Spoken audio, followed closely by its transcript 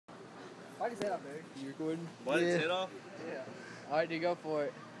Why'd you say that, Barry? You recording? What, his head off? Yeah. Alright, dude, go for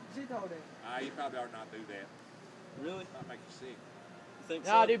it. She told him. You probably ought not do that. Really? Might make you sick. You think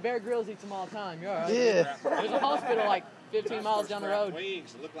Nah, so? dude, Bear Grylls eats them all the time. You're alright. Yeah. There's a hospital like 15 miles down the road.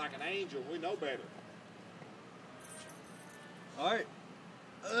 Wings look like an angel. We know better. Alright.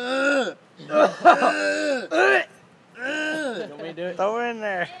 You want me to do it? Throw her in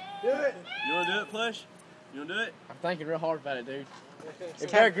there. Do it. You want to do it, Plush? You want to do it? I'm thinking real hard about it, dude.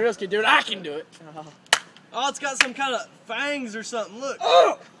 If Bear Grylls can do it, I can do it. Oh, it's got some kind of fangs or something. Look.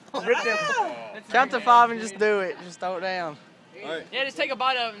 Count to 5 and just do it. Just throw it down. Alright. Yeah, just take a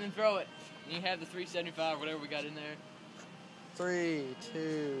bite of it and then throw it. And you have the 375 or whatever we got in there. 3,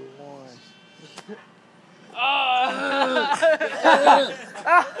 2, 1.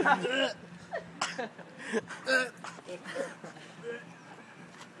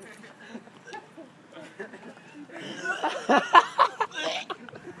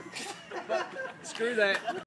 Screw that.